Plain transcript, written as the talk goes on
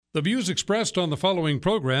The views expressed on the following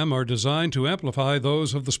program are designed to amplify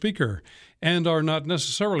those of the speaker and are not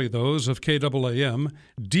necessarily those of KAAM,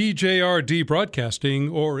 DJRD Broadcasting,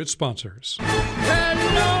 or its sponsors.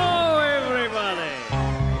 Hello, everybody!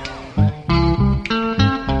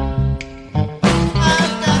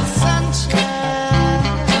 I've got sunshine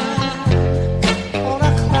on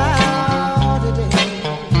a cloudy day.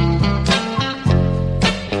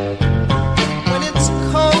 When it's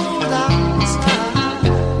cold outside,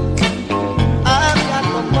 I've got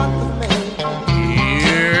the month of May.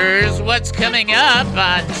 Here's what's coming up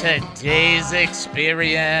on today's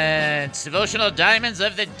experience. Devotional Diamonds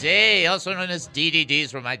of the Day, also known as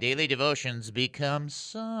DDDs, where my daily devotions become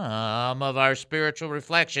some of our spiritual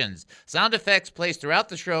reflections. Sound effects placed throughout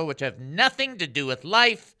the show which have nothing to do with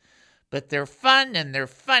life, but they're fun and they're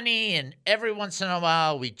funny, and every once in a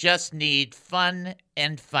while we just need fun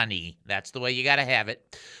and funny. That's the way you got to have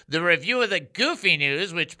it. The review of the goofy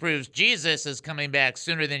news, which proves Jesus is coming back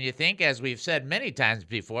sooner than you think, as we've said many times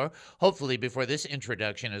before, hopefully before this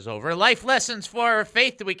introduction is over. Life lessons for our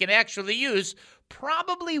faith that we can actually use.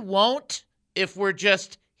 Probably won't if we're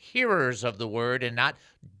just hearers of the word and not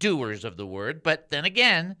doers of the word. But then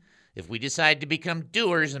again, if we decide to become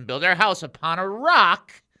doers and build our house upon a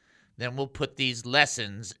rock, then we'll put these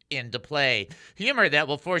lessons into play. Humor that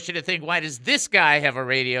will force you to think, why does this guy have a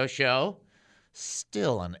radio show?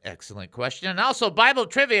 Still an excellent question. And also Bible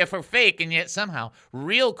trivia for fake and yet somehow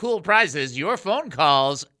real cool prizes, your phone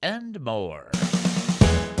calls, and more.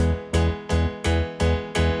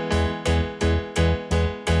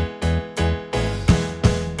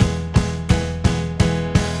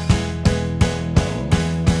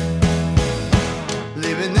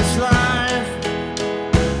 Living this life,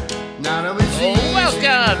 not always easy.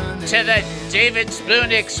 Welcome to the David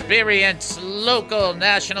Spoon Experience, local,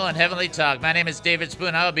 national, and heavenly talk. My name is David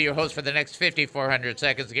Spoon. I'll be your host for the next 5,400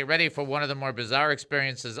 seconds. Get ready for one of the more bizarre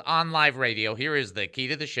experiences on live radio. Here is the key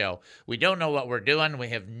to the show. We don't know what we're doing. We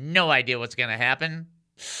have no idea what's going to happen.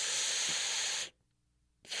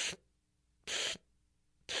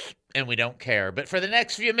 And we don't care. But for the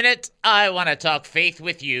next few minutes, I want to talk faith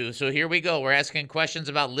with you. So here we go. We're asking questions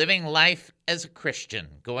about living life as a Christian,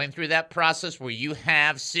 going through that process where you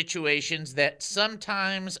have situations that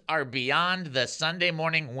sometimes are beyond the Sunday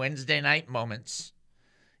morning, Wednesday night moments,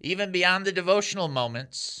 even beyond the devotional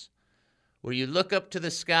moments, where you look up to the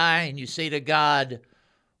sky and you say to God,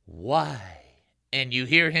 why? And you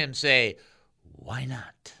hear him say, why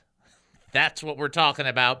not? That's what we're talking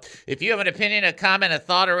about. If you have an opinion, a comment, a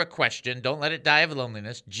thought, or a question, don't let it die of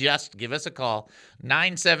loneliness. Just give us a call,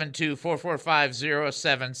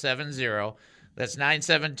 972-445-0770. That's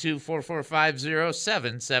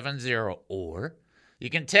 972-445-0770. Or you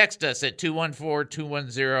can text us at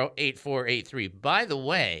 214-210-8483. By the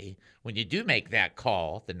way, when you do make that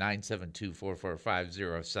call, the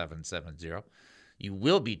 972-445-0770, you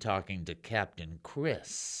will be talking to Captain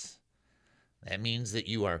Chris. That means that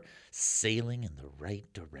you are sailing in the right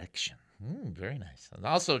direction. Very nice. And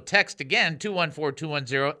also text again,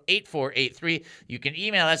 214-210-8483. You can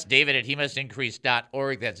email us,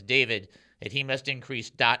 david@hemustincrease.org. That's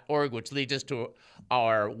david@hemustincrease.org, which leads us to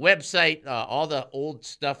our website. All the old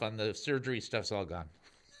stuff on the surgery stuff's all gone.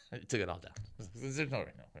 I took it all down. There's no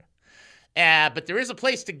right now. But there is a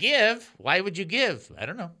place to give. Why would you give? I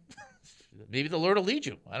don't know. Maybe the Lord will lead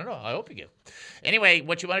you. I don't know. I hope you give. Anyway,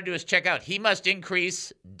 what you want to do is check out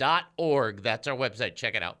hemustincrease.org. That's our website.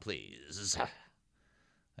 Check it out, please.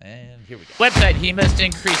 And here we go. Website,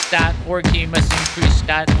 hemustincrease.org,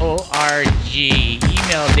 hemustincrease.org.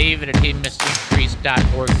 Email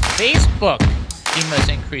david@hemustincrease.org. Facebook, He Must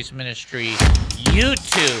Increase Ministry.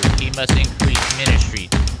 YouTube, He Must Increase Ministry.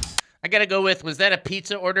 I got to go with, was that a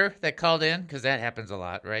pizza order that called in? Because that happens a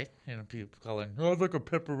lot, right? You know, people call in, I'd like a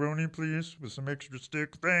pepperoni, please, with some extra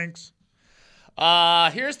stick. Thanks.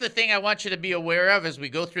 Here's the thing I want you to be aware of as we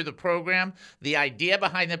go through the program. The idea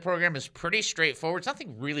behind the program is pretty straightforward. There's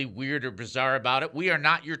nothing really weird or bizarre about it. We are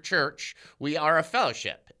not your church. We are a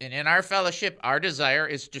fellowship. And in our fellowship, our desire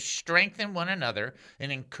is to strengthen one another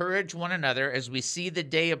and encourage one another as we see the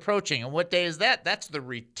day approaching. And what day is that? That's the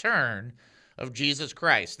return of Jesus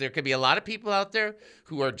Christ. There could be a lot of people out there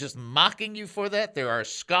who are just mocking you for that. There are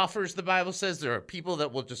scoffers, the Bible says. There are people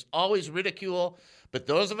that will just always ridicule. But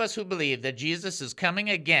those of us who believe that Jesus is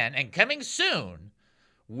coming again and coming soon,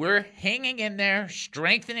 We're hanging in there,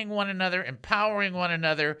 strengthening one another, empowering one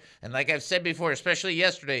another. And like I've said before, especially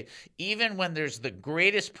yesterday, even when there's the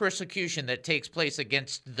greatest persecution that takes place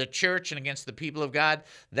against the church and against the people of God,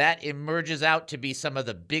 that emerges out to be some of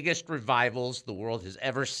the biggest revivals the world has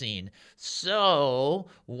ever seen. So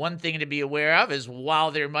one thing to be aware of is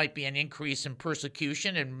while there might be an increase in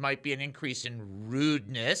persecution and might be an increase in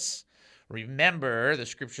rudeness, remember, the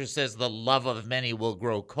scripture says the love of many will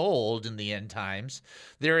grow cold in the end times.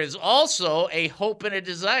 There is also a hope and a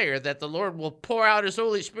desire that the Lord will pour out his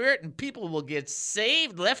Holy Spirit and people will get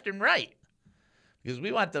saved left and right. Because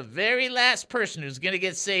we want the very last person who's going to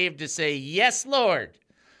get saved to say, yes, Lord,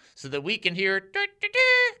 so that we can hear,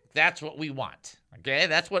 that's what we want. Okay,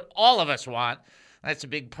 that's what all of us want. That's a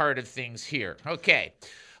big part of things here. Okay.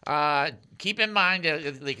 Keep in mind,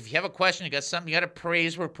 like if you have a question, you got something, you got a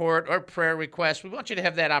praise report or prayer request, we want you to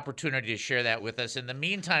have that opportunity to share that with us. In the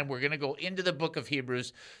meantime, we're going to go into the book of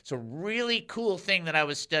Hebrews. It's a really cool thing that I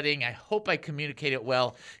was studying. I hope I communicate it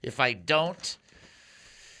well. If I don't,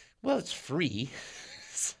 well, it's free.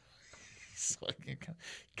 So you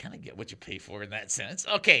kind of get what you pay for in that sense.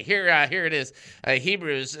 Okay, here it is,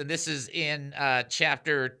 Hebrews, and this is in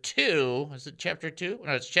chapter 2. Is it chapter 2?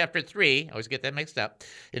 No, it's chapter 3. I always get that mixed up.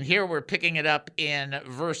 And here we're picking it up in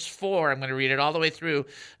verse 4. I'm going to read it all the way through.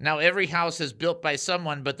 Now every house is built by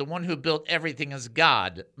someone, but the one who built everything is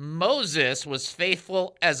God. Moses was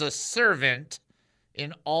faithful as a servant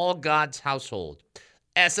in all God's household,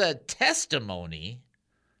 as a testimony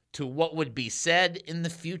to what would be said in the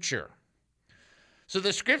future. So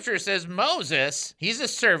the scripture says Moses, he's a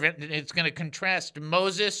servant, and it's going to contrast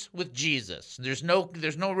Moses with Jesus. There's no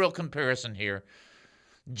real comparison here.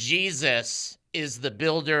 Jesus is the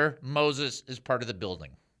builder. Moses is part of the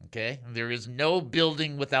building, okay? There is no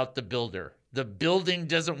building without the builder. The building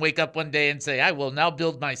doesn't wake up one day and say, I will now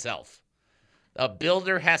build myself. A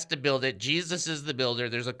builder has to build it. Jesus is the builder.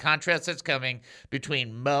 There's a contrast that's coming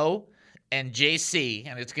between Mo and JC,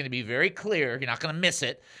 and it's going to be very clear. You're not going to miss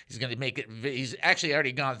it. He's going to make it, he's actually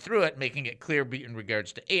already gone through it, making it clear in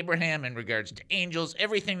regards to Abraham, in regards to angels,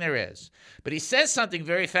 everything there is. But he says something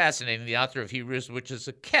very fascinating, the author of Hebrews, which is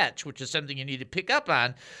a catch, which is something you need to pick up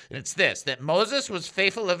on. And it's this, that Moses was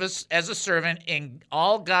faithful as a servant in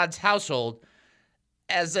all God's household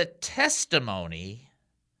as a testimony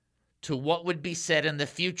to what would be said in the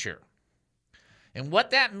future. And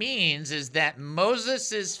what that means is that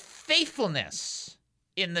Moses' faithfulness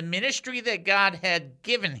in the ministry that God had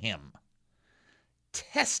given him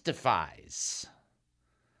testifies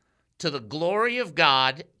to the glory of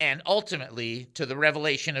God and ultimately to the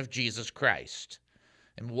revelation of Jesus Christ.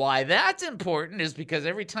 And why that's important is because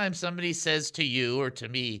every time somebody says to you or to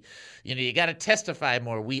me, you got to testify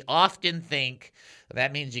more, we often think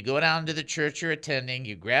that means you go down to the church you're attending,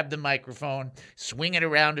 you grab the microphone, swing it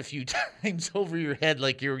around a few times over your head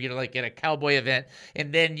like you're like at a cowboy event,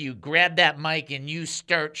 and then you grab that mic and you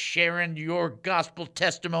start sharing your gospel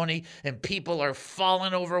testimony, and people are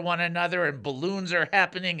falling over one another, and balloons are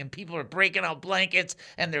happening, and people are breaking out blankets,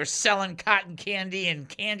 and they're selling cotton candy, and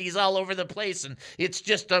candy's all over the place, and it's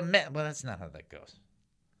just a mess. Well, that's not how that goes.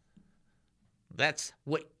 That's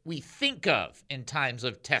what we think of in times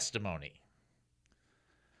of testimony.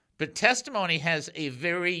 But testimony has a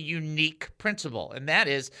very unique principle, and that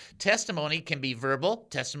is testimony can be verbal,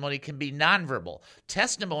 testimony can be nonverbal.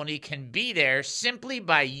 Testimony can be there simply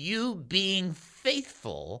by you being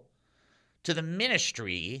faithful to the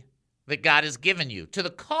ministry that God has given you, to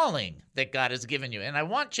the calling that God has given you. And I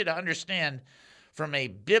want you to understand from a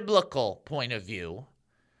biblical point of view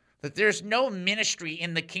that there's no ministry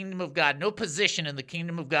in the kingdom of God, no position in the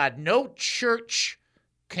kingdom of God, no church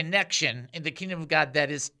connection in the kingdom of God that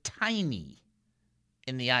is tiny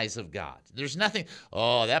in the eyes of God. There's nothing,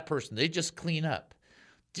 that person, they just clean up.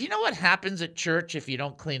 Do you know what happens at church if you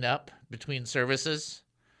don't clean up between services?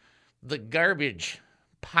 The garbage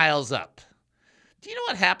piles up. Do you know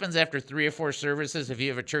what happens after 3 or 4 services if you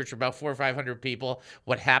have a church of about 400 or 500 people?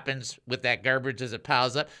 What happens with that garbage as it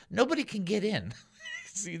piles up? Nobody can get in.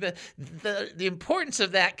 See, the importance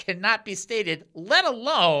of that cannot be stated, let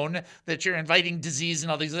alone that you're inviting disease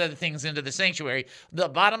and all these other things into the sanctuary. The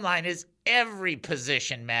bottom line is every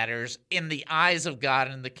position matters in the eyes of God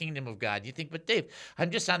and in the kingdom of God. You think, but Dave,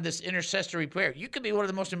 I'm just on this intercessory prayer. You could be one of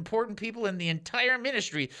the most important people in the entire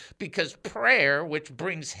ministry because prayer, which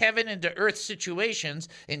brings heaven into earth situations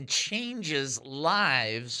and changes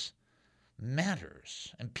lives,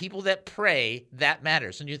 matters. And people that pray, that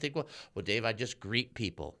matters. And you think, well, Dave, I just greet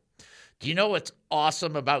people. Do you know what's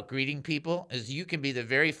awesome about greeting people is you can be the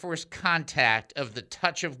very first contact of the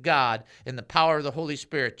touch of God and the power of the Holy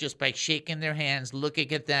Spirit just by shaking their hands,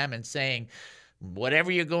 looking at them and saying,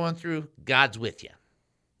 Whatever you're going through, God's with you.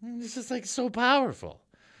 This is like so powerful.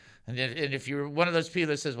 And if you're one of those people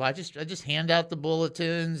that says, well, I just hand out the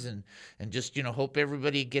bulletins and just, hope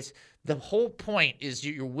everybody gets, the whole point is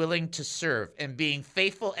you're willing to serve, and being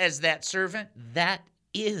faithful as that servant, that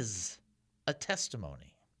is a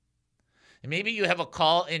testimony. And maybe you have a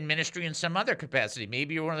call in ministry in some other capacity.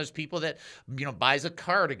 Maybe you're one of those people that, buys a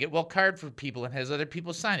card, a get well card for people and has other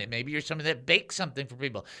people sign it. Maybe you're somebody that bakes something for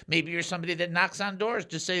people. Maybe you're somebody that knocks on doors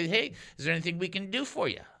to say, hey, is there anything we can do for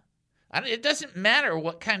you? It doesn't matter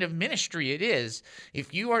what kind of ministry it is.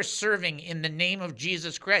 If you are serving in the name of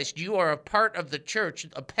Jesus Christ, you are a part of the church.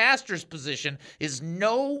 A pastor's position is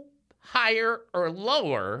no higher or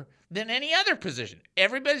lower than any other position.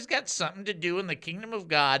 Everybody's got something to do in the kingdom of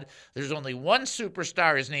God. There's only one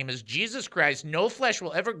superstar. His name is Jesus Christ. No flesh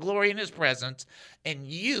will ever glory in his presence. And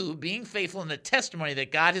you, being faithful in the testimony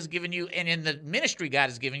that God has given you and in the ministry God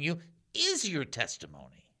has given you, is your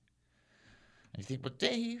testimony. And you think, well,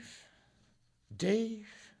 Dave,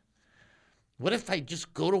 what if I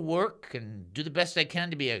just go to work and do the best I can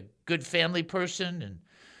to be a good family person and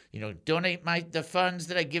donate the funds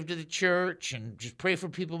that I give to the church and just pray for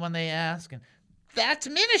people when they ask? And that's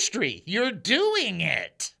ministry. You're doing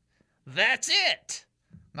it. That's it.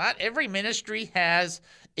 Not every ministry has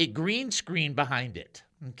a green screen behind it.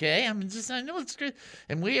 Okay? I know it's good.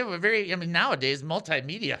 And we have nowadays,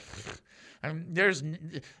 multimedia.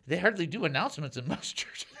 They hardly do announcements in most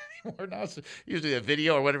churches anymore. Now it's usually a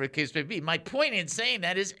video or whatever the case may be. My point in saying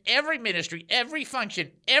that is every ministry, every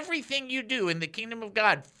function, everything you do in the kingdom of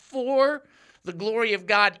God for the glory of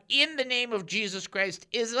God in the name of Jesus Christ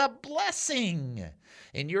is a blessing.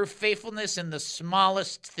 And your faithfulness in the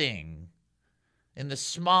smallest thing, in the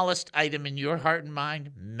smallest item in your heart and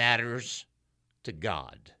mind matters to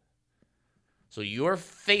God. So your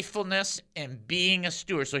faithfulness and being a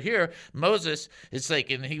steward. So here, Moses, it's like,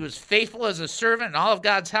 and he was faithful as a servant in all of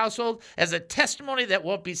God's household as a testimony that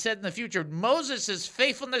won't be said in the future. Moses'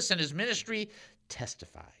 faithfulness and his ministry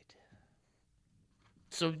testified.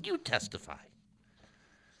 So you testify,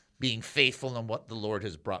 being faithful in what the Lord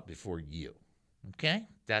has brought before you. Okay?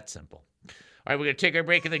 That's simple. All right, we're going to take our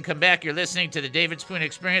break and then come back. You're listening to the David Spoon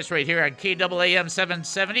Experience right here on KAAM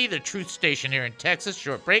 770, the truth station here in Texas.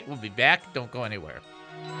 Short break. We'll be back. Don't go anywhere.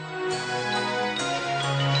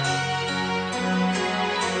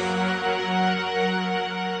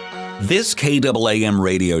 This KAAM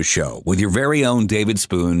radio show with your very own David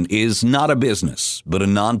Spoon is not a business, but a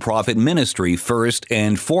nonprofit ministry first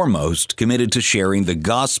and foremost committed to sharing the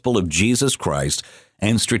gospel of Jesus Christ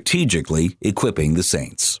and strategically equipping the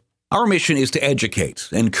saints. Our mission is to educate,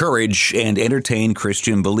 encourage, and entertain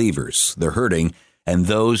Christian believers, the hurting, and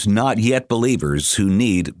those not yet believers who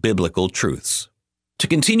need biblical truths. To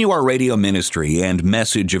continue our radio ministry and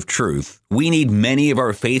message of truth, we need many of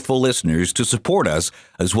our faithful listeners to support us,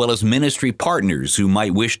 as well as ministry partners who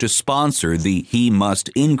might wish to sponsor the He Must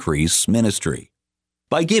Increase ministry.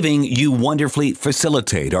 By giving, you wonderfully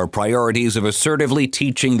facilitate our priorities of assertively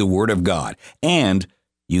teaching the Word of God, and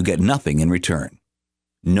you get nothing in return.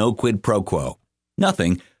 No quid pro quo.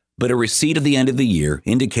 Nothing but a receipt at the end of the year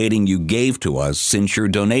indicating you gave to us, since your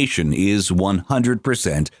donation is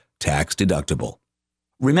 100% tax deductible.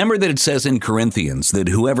 Remember that it says in Corinthians that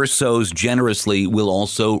whoever sows generously will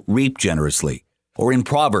also reap generously. Or in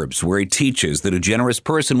Proverbs, where it teaches that a generous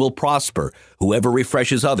person will prosper. Whoever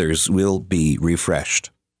refreshes others will be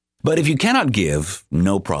refreshed. But if you cannot give,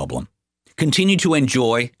 no problem. Continue to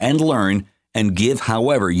enjoy and learn and give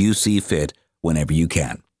however you see fit whenever you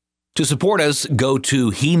can. To support us, go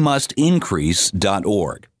to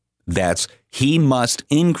HeMustIncrease.org. That's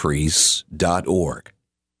HeMustIncrease.org.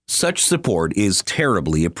 Such support is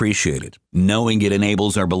terribly appreciated, knowing it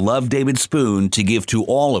enables our beloved David Spoon to give to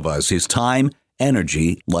all of us his time,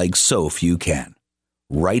 energy, like so few can.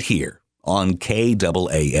 Right here on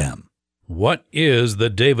KAAM. What is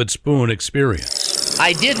the David Spoon Experience?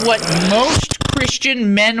 I did what most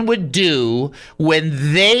Christian men would do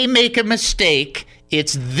when they make a mistake.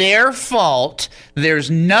 It's their fault. There's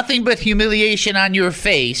nothing but humiliation on your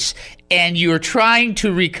face, and you're trying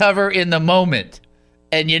to recover in the moment.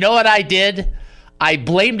 And you know what I did? I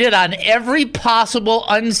blamed it on every possible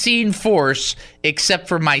unseen force except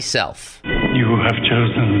for myself. You have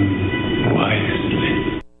chosen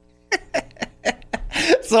wisely.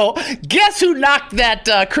 So guess who knocked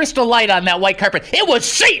that crystal light on that white carpet? It was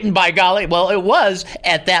Satan, by golly. Well, it was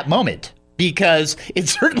at that moment, because it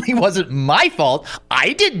certainly wasn't my fault.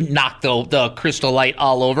 I didn't knock the crystal light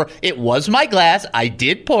all over. It was my glass. I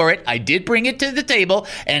did pour it. I did bring it to the table.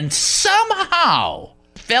 And somehow,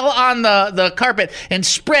 fell on the carpet and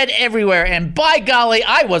spread everywhere. And by golly,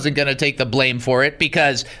 I wasn't going to take the blame for it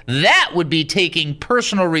because that would be taking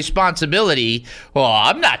personal responsibility. Well,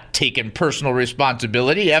 I'm not taking personal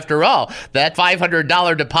responsibility. After all, that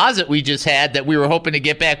 $500 deposit we just had that we were hoping to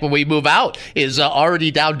get back when we move out is already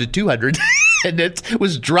down to $200. And it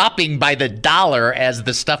was dropping by the dollar as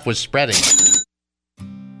the stuff was spreading.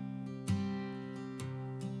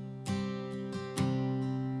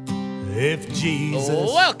 If Jesus.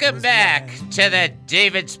 Welcome back to the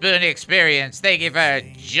David Spoon Experience. Thank you for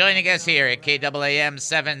joining us here at KAAM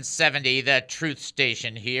 770, the truth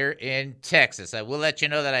station here in Texas. I will let you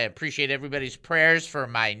know that I appreciate everybody's prayers for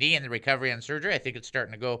my knee and the recovery and surgery. I think it's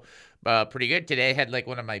starting to go pretty good. Today I had like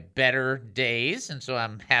one of my better days, and so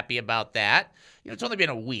I'm happy about that. You know, it's only been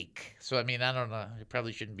a week, so I mean, I don't know. I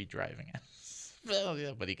probably shouldn't be driving it. Well, yeah,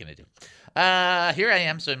 what are you going to do? Here I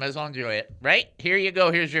am, so you might as well enjoy it, right? Here you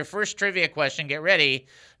go. Here's your first trivia question. Get ready.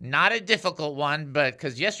 Not a difficult one, but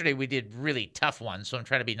because yesterday we did really tough ones, so I'm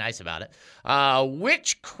trying to be nice about it.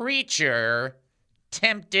 Which creature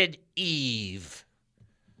tempted Eve?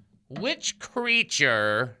 Which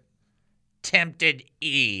creature tempted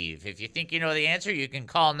Eve? If you think you know the answer, you can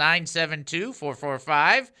call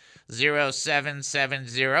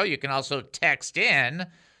 972-445-0770. You can also text in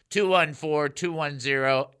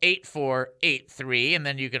 214-210-8483. And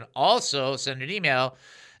then you can also send an email,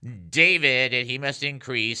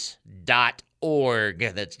 david@hemustincrease.org.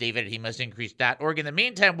 That's david@hemustincrease.org. In the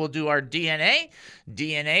meantime, we'll do our DNA.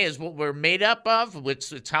 DNA is what we're made up of.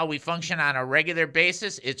 It's how we function on a regular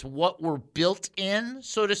basis. It's what we're built in,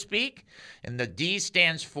 so to speak. And the D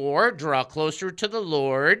stands for draw closer to the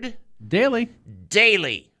Lord. Daily.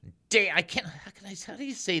 Daily. How do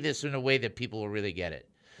you say this in a way that people will really get it?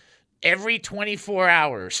 Every 24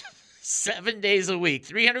 hours, 7 days a week,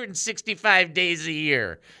 365 days a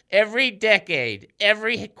year, every decade,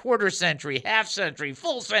 every quarter century, half century,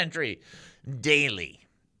 full century, daily,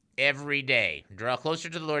 every day. Draw closer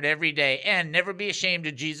to the Lord every day and never be ashamed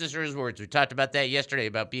of Jesus or his words. We talked about that yesterday,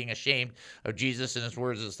 about being ashamed of Jesus and his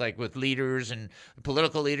words. It's like with leaders and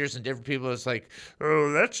political leaders and different people, it's like,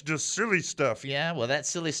 oh, that's just silly stuff. Yeah, well, that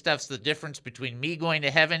silly stuff's the difference between me going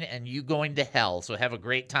to heaven and you going to hell. So have a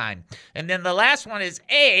great time. And then the last one is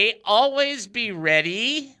A, always be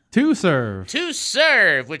ready To serve. to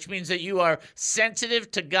serve, which means that you are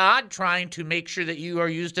sensitive to God, trying to make sure that you are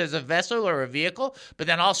used as a vessel or a vehicle, but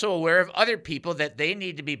then also aware of other people, that they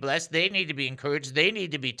need to be blessed, they need to be encouraged, they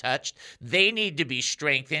need to be touched, they need to be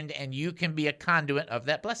strengthened, and you can be a conduit of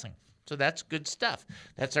that blessing. So that's good stuff.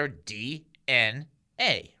 That's our DNA.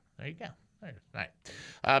 There you go. All right.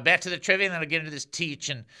 Back to the trivia, and then I'll get into this teach,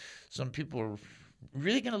 and some people are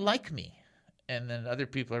really going to like me. And then other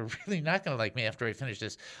people are really not going to like me after I finish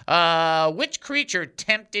this. Which creature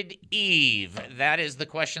tempted Eve? That is the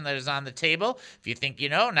question that is on the table. If you think you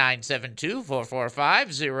know,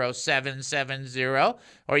 972-445-0770.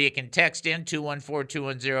 Or you can text in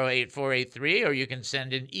 214-210-8483. Or you can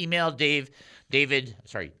send an email,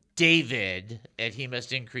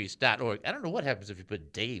 David@hemustincrease.org. I don't know what happens if you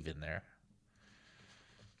put Dave in there.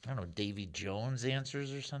 I don't know, Davy Jones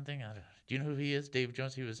answers or something? Do you know who he is, Dave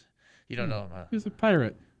Jones? You don't know him, huh? He was a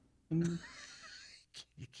pirate. You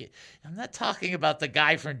can't, I'm not talking about the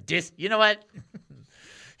guy from You know what?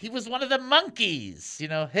 He was one of the monkeys. You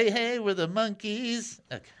know, hey, we're the monkeys.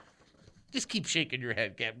 Okay. Just keep shaking your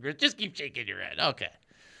head, Captain Chris. Just keep shaking your head. Okay.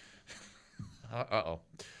 Uh-oh.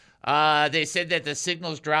 They said that the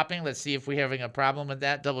signal's dropping. Let's see if we're having a problem with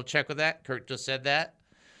that. Double check with that. Kurt just said that.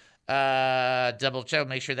 Double check,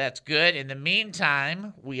 make sure that's good. In the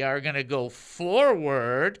meantime, we are going to go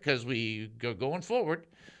forward because we go going forward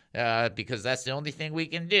because that's the only thing we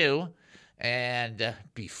can do. And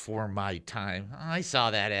before my time, I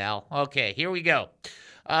saw that, Al. Okay, here we go.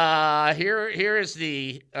 Here is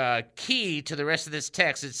the key to the rest of this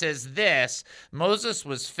text. It says this: Moses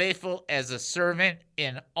was faithful as a servant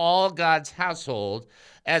in all God's household,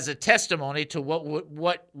 as a testimony to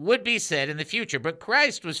what would be said in the future. But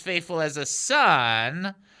Christ was faithful as a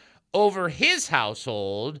son over his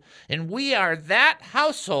household, and we are that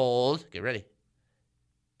household. Get ready.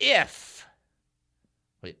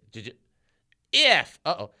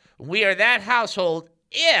 We are that household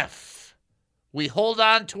if we hold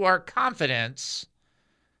on to our confidence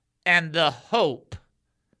and the hope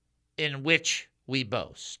in which we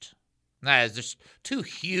boast. Now, there's two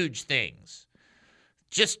huge things.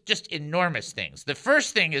 Just enormous things. The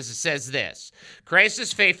first thing is it says this: Christ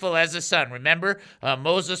is faithful as a son. Remember,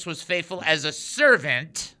 Moses was faithful as a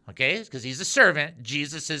servant, okay, because he's a servant.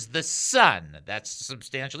 Jesus is the son. That's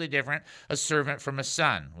substantially different, a servant from a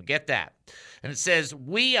son. We get that. And it says,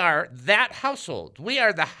 we are that household. We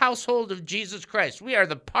are the household of Jesus Christ. We are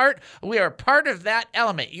part of that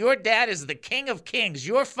element. Your dad is the King of Kings.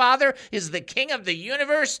 Your father is the King of the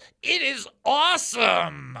universe. It is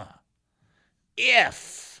awesome.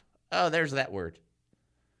 If, there's that word.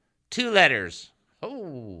 2 letters.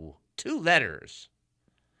 2 letters.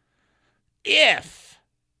 If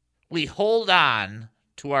we hold on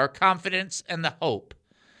to our confidence and the hope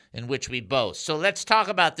in which we boast. So let's talk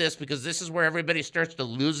about this, because this is where everybody starts to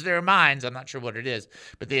lose their minds. I'm not sure what it is,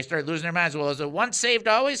 but they start losing their minds. Well, is it once saved,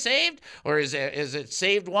 always saved? Or is it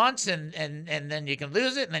saved once and then you can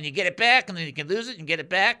lose it, and then you get it back, and then you can lose it and get it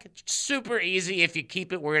back? It's super easy if you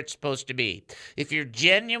keep it where it's supposed to be. If you're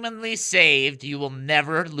genuinely saved, you will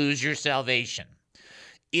never lose your salvation.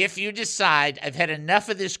 If you decide, I've had enough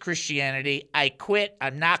of this Christianity, I quit,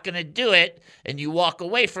 I'm not going to do it, and you walk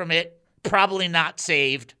away from it, probably not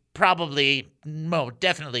saved. Definitely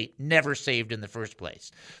never saved in the first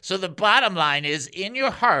place. So the bottom line is, in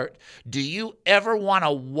your heart, do you ever want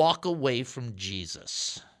to walk away from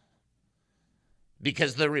Jesus?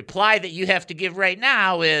 Because the reply that you have to give right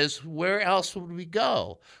now is, where else would we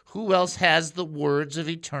go? Who else has the words of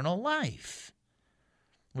eternal life?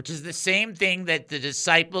 Which is the same thing that the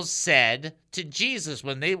disciples said to Jesus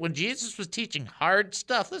when Jesus was teaching hard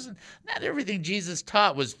stuff. Listen, not everything Jesus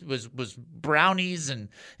taught was brownies and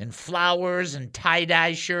flowers and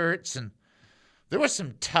tie-dye shirts, and there was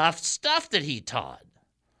some tough stuff that he taught.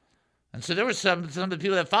 And so there were some of the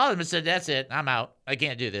people that followed him and said, that's it, I'm out. I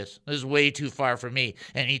can't do this. This is way too far for me.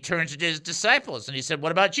 And he turns to his disciples and he said,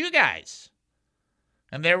 what about you guys?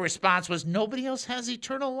 And their response was, nobody else has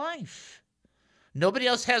eternal life. Nobody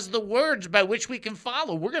else has the words by which we can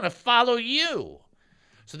follow. We're going to follow you.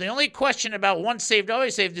 So the only question about once saved,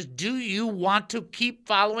 always saved is, do you want to keep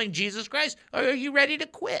following Jesus Christ, or are you ready to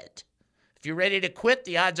quit? If you're ready to quit,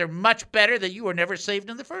 the odds are much better that you were never saved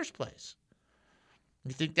in the first place.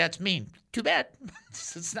 You think that's mean? Too bad.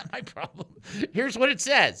 It's not my problem. Here's what it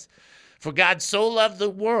says. For God so loved the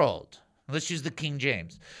world. Let's use the King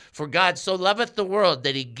James. For God so loveth the world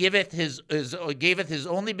that he giveth his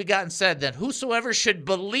only begotten Son, that whosoever should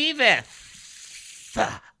believeth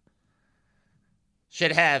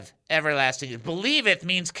should have everlasting. Believeth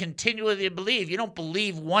means continually believe. You don't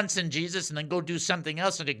believe once in Jesus and then go do something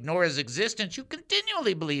else and ignore his existence. You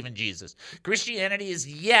continually believe in Jesus. Christianity is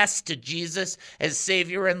yes to Jesus as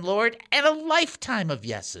Savior and Lord, and a lifetime of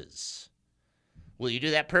yeses. Will you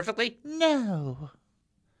do that perfectly? No.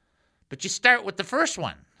 But you start with the first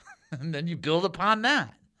one, and then you build upon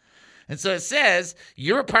that. And so it says,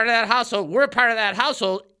 you're a part of that household, we're a part of that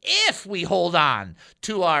household, if we hold on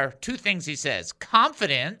to our 2 things, he says,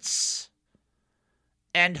 confidence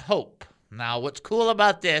and hope. Now, what's cool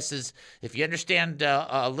about this is, if you understand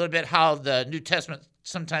a little bit how the New Testament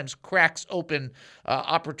sometimes cracks open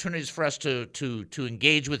opportunities for us to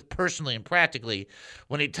engage with personally and practically.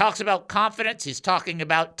 When he talks about confidence, he's talking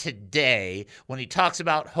about today. When he talks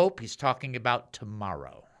about hope, he's talking about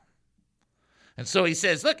tomorrow. And so he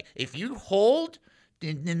says, look, if you hold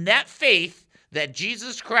in that faith that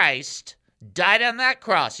Jesus Christ died on that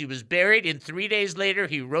cross, he was buried, and 3 days later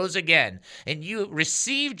he rose again, and you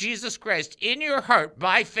receive Jesus Christ in your heart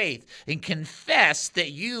by faith and confess that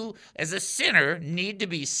you as a sinner need to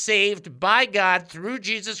be saved by God through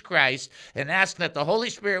Jesus Christ, and ask that the Holy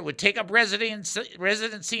Spirit would take up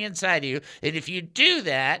residency inside of you, and if you do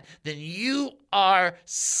that, then you are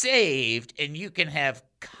saved, and you can have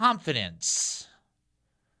confidence.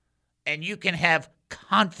 And you can have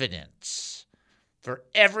confidence for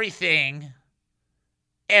everything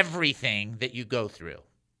that you go through.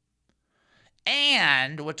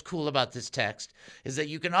 And what's cool about this text is that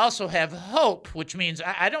you can also have hope, which means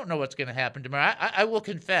I don't know what's going to happen tomorrow. I will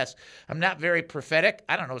confess, I'm not very prophetic.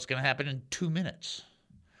 I don't know what's going to happen in 2 minutes.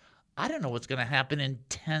 I don't know what's going to happen in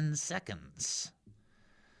 10 seconds.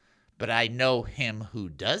 But I know him who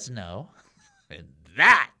does know, and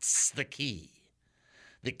that's the key.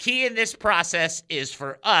 The key in this process is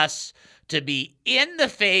for us to be in the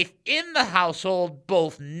faith, in the household,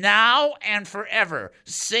 both now and forever.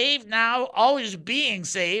 Saved now, always being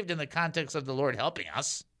saved in the context of the Lord helping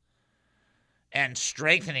us and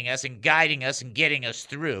strengthening us and guiding us and getting us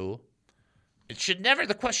through.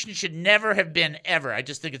 The question should never have been ever. I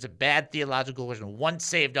just think it's a bad theological question. Once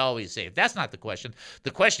saved, always saved. That's not the question.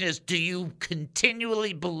 The question is, do you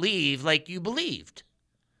continually believe like you believed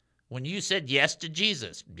when you said yes to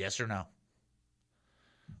Jesus? Yes or no?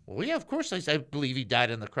 Well, yeah, of course I believe he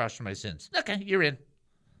died on the cross for my sins. Okay, you're in.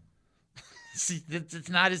 See, it's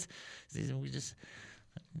not as we just.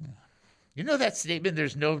 You know that statement?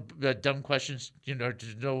 There's no dumb questions.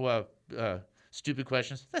 There's no stupid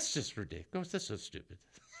questions. That's just ridiculous. That's so stupid.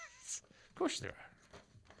 Of course there are.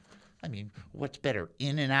 I mean, what's better,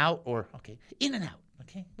 in and out or in and out?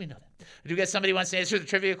 Okay, we know that. Do we got somebody who wants to answer the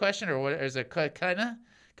trivia question, or what? Is it kind of?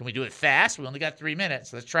 Can we do it fast? We only got 3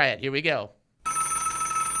 minutes. Let's try it. Here we go.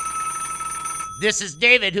 This is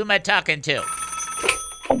David. Who am I talking to?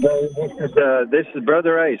 This is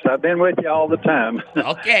Brother Ace. I've been with you all the time.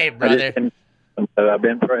 Okay, brother. I've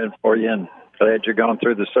been praying for you, and glad you're going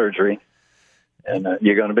through the surgery. And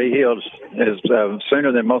you're going to be healed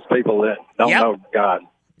sooner than most people that don't know God.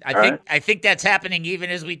 I think that's happening even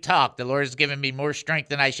as we talk. The Lord has given me more strength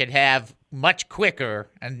than I should have, much quicker.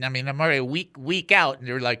 And I mean, I'm already a week out, and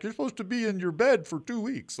they're like, "You're supposed to be in your bed for 2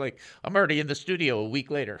 weeks." Like, I'm already in the studio a week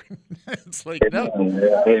later. It's like, no.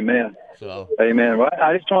 Amen. So, amen. Well,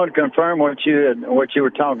 I just want to confirm what you were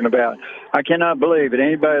talking about. I cannot believe that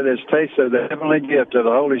anybody that's tasted the heavenly gift of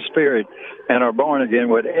the Holy Spirit and are born again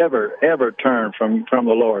would ever turn from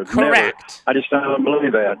the Lord. Correct. Never. I just don't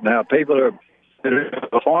believe that. Now, people are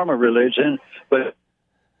a form of religion, but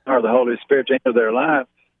or the Holy Spirit into their life,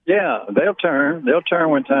 yeah, they'll turn. They'll turn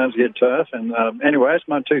when times get tough. And anyway, that's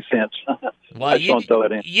my 2 cents. Well,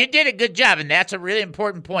 you did a good job, and that's a really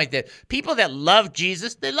important point. That people that love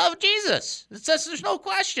Jesus, they love Jesus. There's no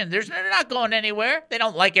question. They're not going anywhere. They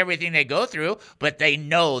don't like everything they go through, but they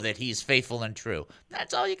know that He's faithful and true.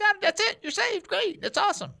 That's all you got. That's it. You're saved. Great. That's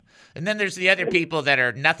awesome. And then there's the other people that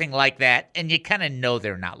are nothing like that, and you kind of know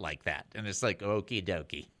they're not like that. And it's like, okie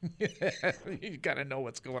dokie. You got to know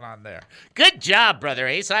what's going on there. Good job, Brother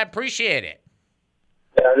Ace. I appreciate it.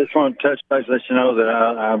 Yeah, I just want to touch base, let you know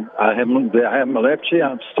that I haven't left you.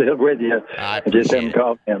 I'm still with you. I just haven't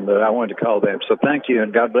called him, but I wanted to call them. So thank you,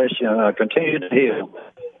 and God bless you. And continue to heal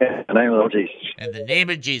in the name of the Lord Jesus. In the name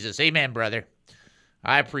of Jesus. Amen, brother.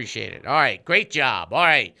 I appreciate it. All right, great job. All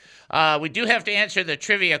right, we do have to answer the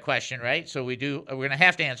trivia question, right? So we're going to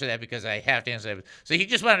have to answer that because I have to answer that. So he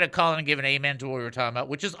just wanted to call in and give an amen to what we were talking about,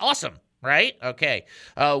 which is awesome, right? Okay.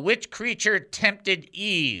 Which creature tempted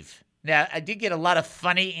Eve? Now, I did get a lot of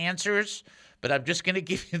funny answers, but I'm just going to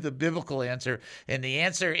give you the biblical answer, and the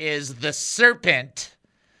answer is the serpent.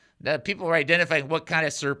 Now, people were identifying what kind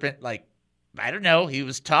of serpent, like, I don't know. He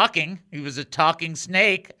was talking. He was a talking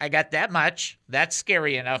snake. I got that much. That's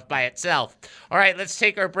scary enough by itself. All right, let's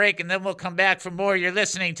take our break, and then we'll come back for more. You're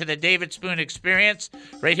listening to the David Spoon Experience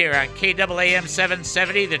right here on KAAM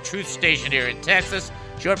 770, the truth station here in Texas.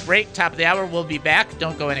 Short break, top of the hour. We'll be back.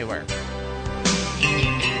 Don't go anywhere.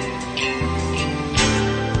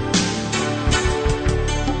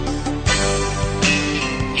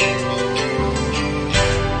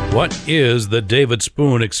 What is the David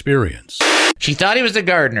Spoon Experience? She thought he was the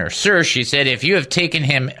gardener. Sir, she said, if you have taken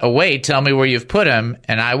him away, tell me where you've put him,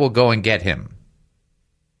 and I will go and get him.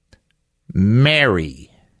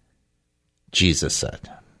 Mary, Jesus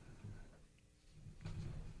said.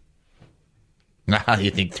 Now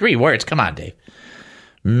you think 3 words. Come on, Dave.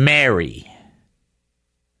 Mary,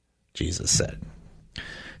 Jesus said.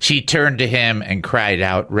 She turned to him and cried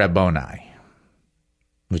out, Rabboni,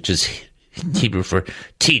 which is Hebrew for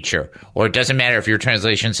teacher, or it doesn't matter if your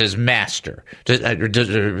translation says master,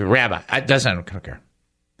 rabbi. It doesn't, I don't care.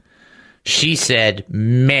 She said,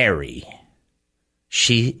 Mary.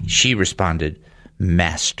 She responded,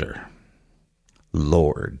 Master,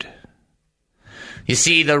 Lord. You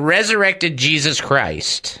see, the resurrected Jesus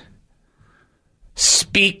Christ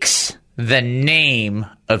speaks the name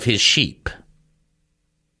of his sheep.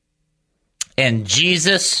 And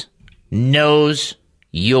Jesus knows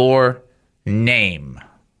your name.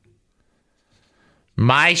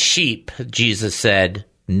 My sheep, Jesus said,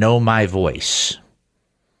 know my voice,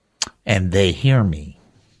 and they hear me.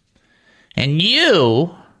 And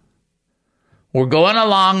you were going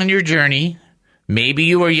along on your journey. Maybe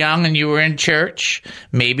you were young and you were in church.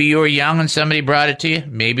 Maybe you were young and somebody brought it to you.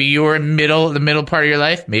 Maybe you were in the middle part of your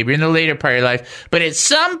life. Maybe in the later part of your life. But at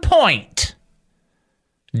some point,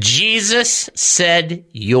 Jesus said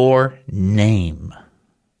your name.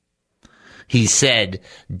 He said,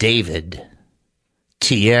 David,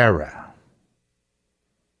 Tiara,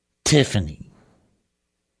 Tiffany,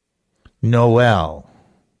 Noel,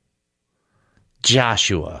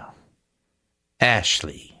 Joshua,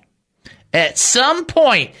 Ashley. At some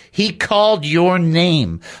point, he called your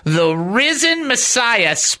name. The risen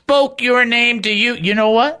Messiah spoke your name to you. You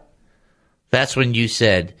know what? That's when you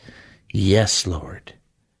said, yes, Lord.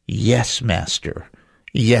 Yes, Master.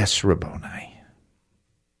 Yes, Rabboni.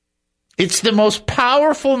 It's the most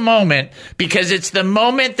powerful moment because it's the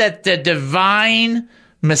moment that the divine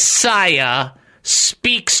Messiah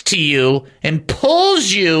speaks to you and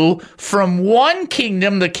pulls you from one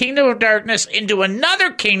kingdom, the kingdom of darkness, into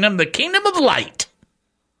another kingdom, the kingdom of light.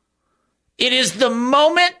 It is the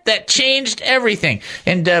moment that changed everything.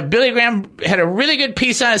 And Billy Graham had a really good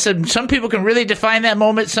piece on it. Said some people can really define that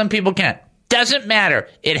moment, some people can't. Doesn't matter.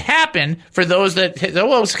 It happened for those that,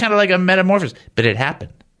 well, it's kind of like a metamorphosis, but it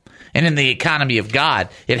happened. And in the economy of God,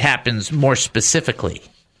 it happens more specifically.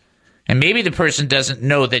 And maybe the person doesn't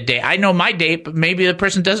know the date. I know my date, but maybe the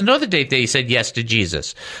person doesn't know the date that he said yes to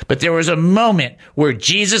Jesus. But there was a moment where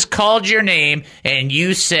Jesus called your name and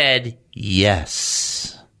you said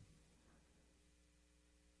yes.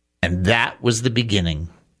 And that was the beginning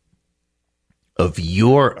of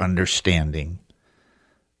your understanding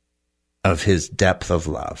of his depth of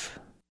love.